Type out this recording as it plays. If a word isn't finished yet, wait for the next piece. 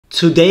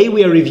Today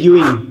we are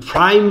reviewing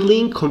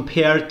PrimeLink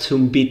compared to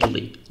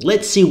Bitly.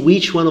 Let's see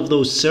which one of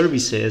those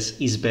services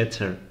is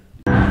better.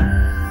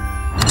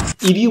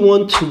 If you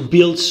want to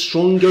build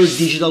stronger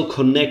digital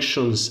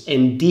connections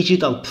and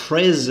digital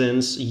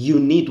presence, you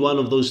need one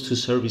of those two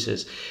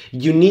services.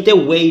 You need a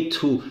way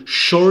to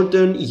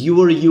shorten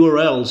your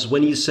URLs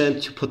when you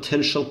send to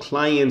potential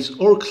clients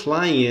or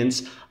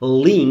clients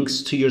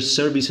links to your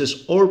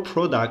services or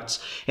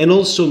products, and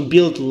also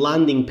build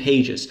landing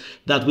pages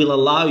that will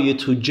allow you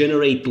to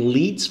generate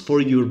leads for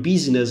your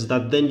business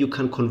that then you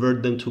can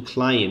convert them to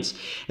clients.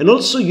 And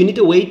also you need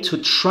a way to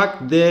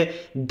track the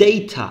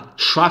data,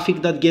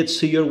 traffic that gets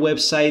to your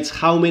websites,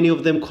 how many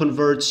of them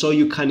convert, so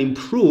you can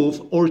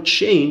improve or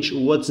change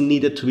what's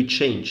needed to be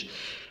changed.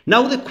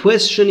 Now the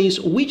question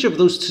is, which of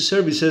those two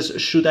services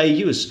should I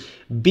use?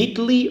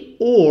 Bitly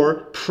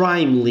or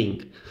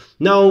PrimeLink?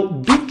 Now,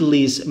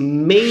 Bitly's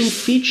main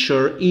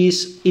feature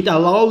is it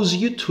allows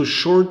you to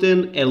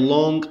shorten a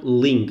long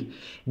link.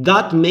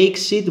 That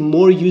makes it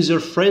more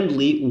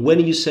user-friendly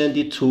when you send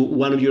it to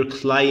one of your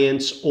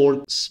clients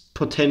or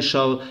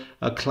potential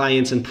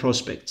clients and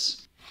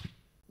prospects.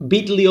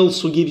 Bitly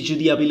also gives you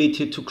the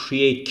ability to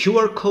create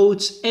QR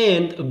codes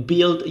and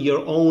build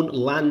your own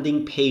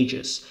landing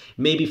pages,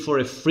 maybe for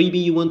a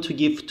freebie you want to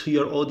give to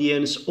your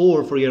audience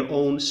or for your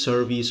own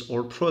service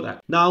or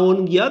product. Now,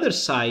 on the other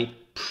side,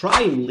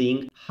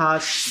 PrimeLink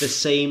has the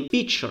same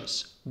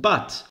features,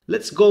 but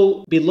let's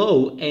go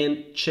below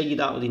and check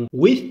it out.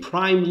 With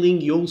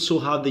PrimeLink, you also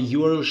have the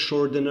URL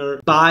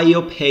shortener,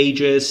 bio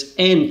pages,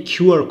 and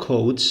QR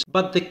codes.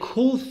 But the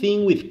cool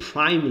thing with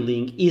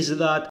PrimeLink is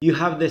that you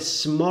have the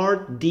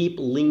smart deep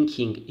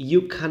linking.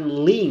 You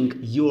can link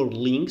your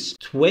links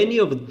to any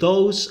of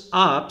those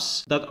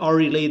apps that are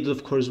related,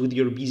 of course, with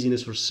your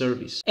business or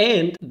service.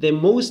 And the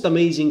most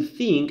amazing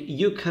thing,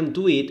 you can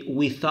do it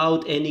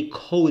without any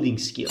coding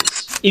skills.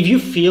 If you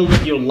feel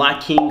that you're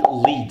lacking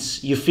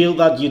leads, you feel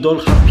that you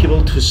don't have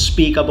people to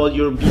speak about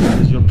your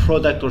business, your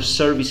product or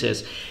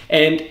services,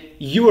 and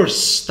you are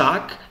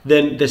stuck,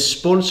 then the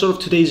sponsor of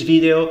today's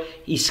video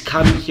is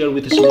coming here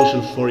with a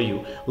solution for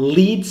you.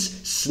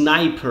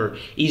 LeadsSniper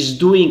is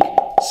doing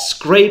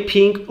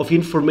scraping of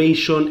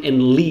information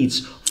and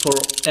leads for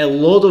a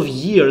lot of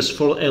years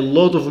for a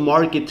lot of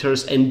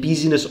marketers and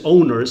business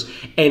owners,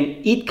 and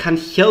it can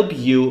help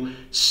you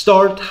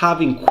start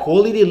having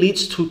quality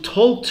leads to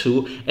talk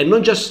to, and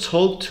not just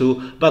talk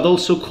to, but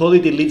also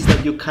quality leads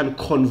that you can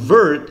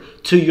convert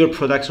to your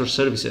products or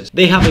services.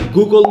 They have a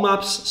Google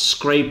Maps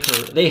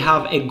scraper, they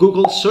have a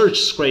Google search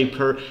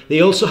scraper,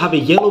 they also have a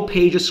Yellow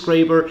Pages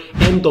scraper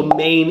and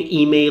domain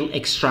email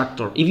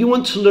extractor. If you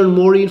want to learn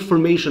more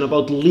information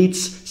about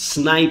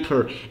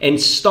LeadsSniper and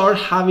start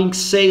having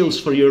sales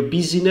for your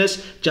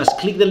business, just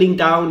click the link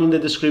down in the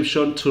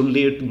description to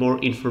learn more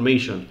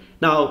information.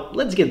 Now,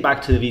 let's get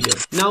back to the video.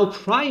 Now,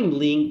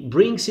 PrimeLink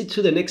brings it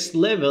to the next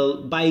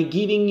level by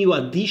giving you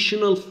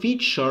additional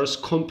features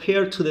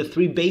compared to the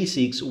three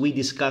basics we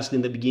discussed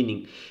in the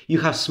beginning. You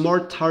have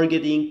smart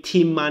targeting,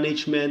 team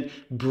management,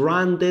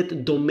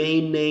 branded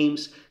domain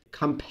names,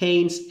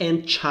 campaigns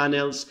and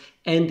channels,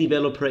 and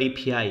developer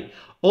API.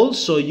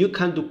 Also, you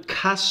can do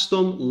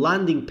custom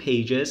landing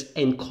pages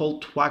and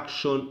call to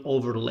action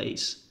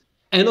overlays.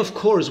 And of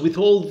course, with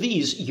all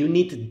these, you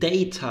need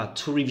data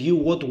to review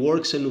what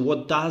works and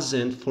what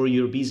doesn't for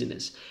your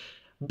business.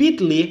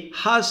 Bitly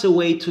has a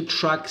way to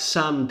track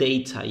some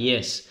data,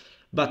 yes,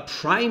 but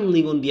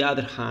PrimeLink, on the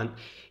other hand,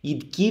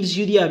 it gives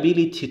you the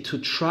ability to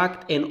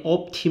track and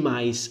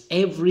optimize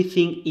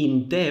everything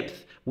in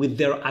depth with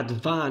their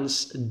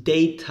advanced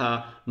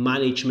data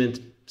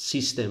management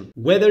system.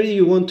 Whether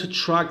you want to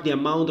track the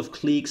amount of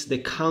clicks, the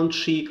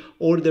country,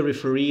 or the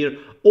referee,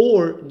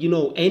 or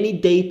any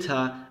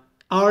data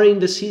are in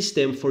the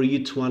system for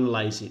you to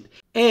analyze it.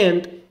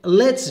 And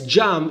let's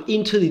jump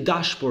into the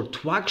dashboard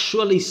to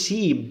actually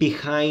see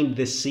behind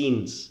the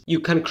scenes. You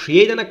can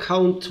create an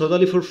account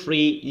totally for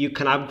free. You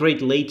can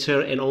upgrade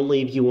later and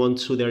only if you want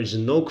to. There is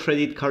no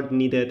credit card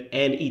needed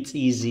and it's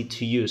easy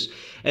to use.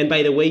 And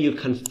by the way, you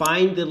can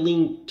find the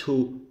link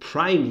to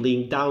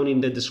PrimeLink down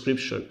in the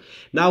description.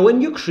 Now,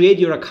 when you create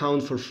your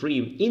account for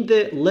free, in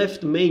the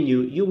left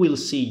menu, you will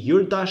see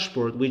your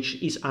dashboard,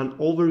 which is an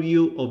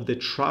overview of the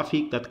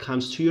traffic that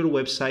comes to your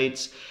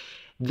websites,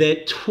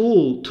 the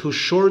tool to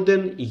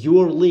shorten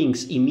your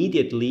links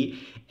immediately,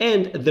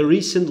 and the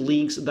recent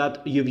links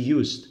that you've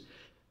used.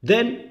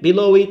 Then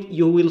below it,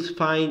 you will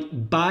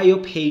find bio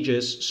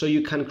pages, so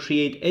you can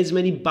create as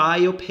many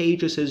bio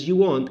pages as you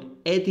want,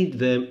 edit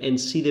them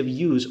and see the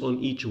views on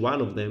each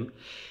one of them.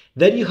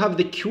 Then you have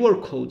the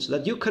QR codes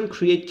that you can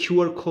create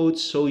QR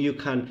codes so you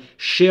can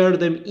share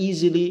them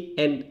easily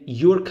and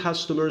your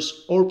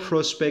customers or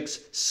prospects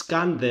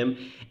scan them,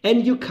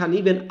 and you can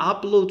even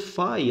upload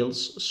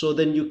files so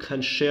then you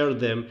can share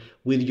them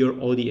with your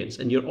audience,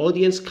 and your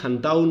audience can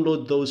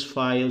download those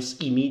files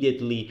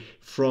immediately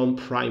from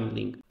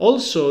PrimeLink.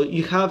 Also,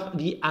 you have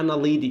the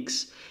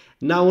analytics.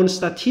 Now on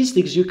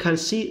statistics, you can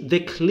see the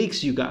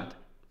clicks you got,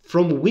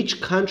 from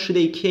which country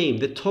they came,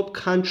 the top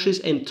countries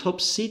and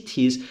top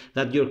cities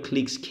that your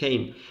clicks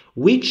came,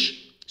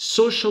 which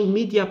social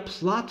media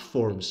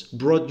platforms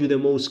brought you the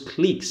most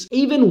clicks,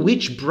 even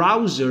which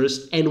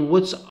browsers and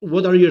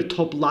what are your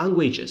top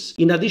languages.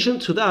 In addition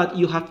to that,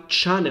 you have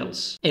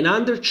channels, and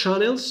under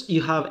channels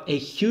you have a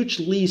huge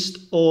list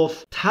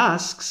of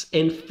tasks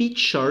and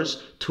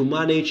features to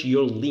manage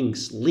your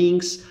links,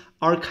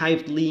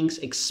 archived links,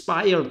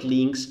 expired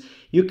links.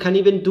 You can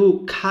even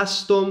do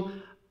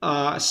custom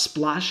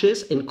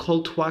splashes and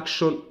call to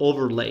action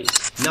overlays.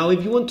 Now,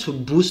 if you want to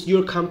boost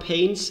your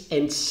campaigns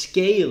and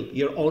scale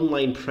your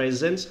online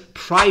presence,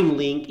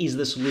 PrimeLink is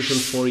the solution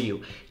for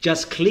you.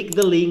 Just click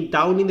the link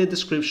down in the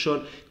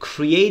description,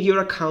 create your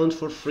account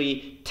for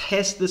free,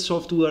 test the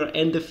software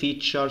and the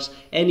features,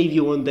 and if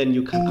you want, then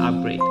you can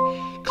upgrade.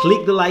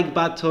 Click the like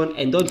button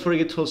and don't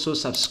forget to also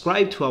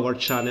subscribe to our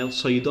channel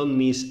so you don't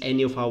miss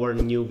any of our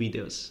new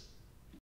videos.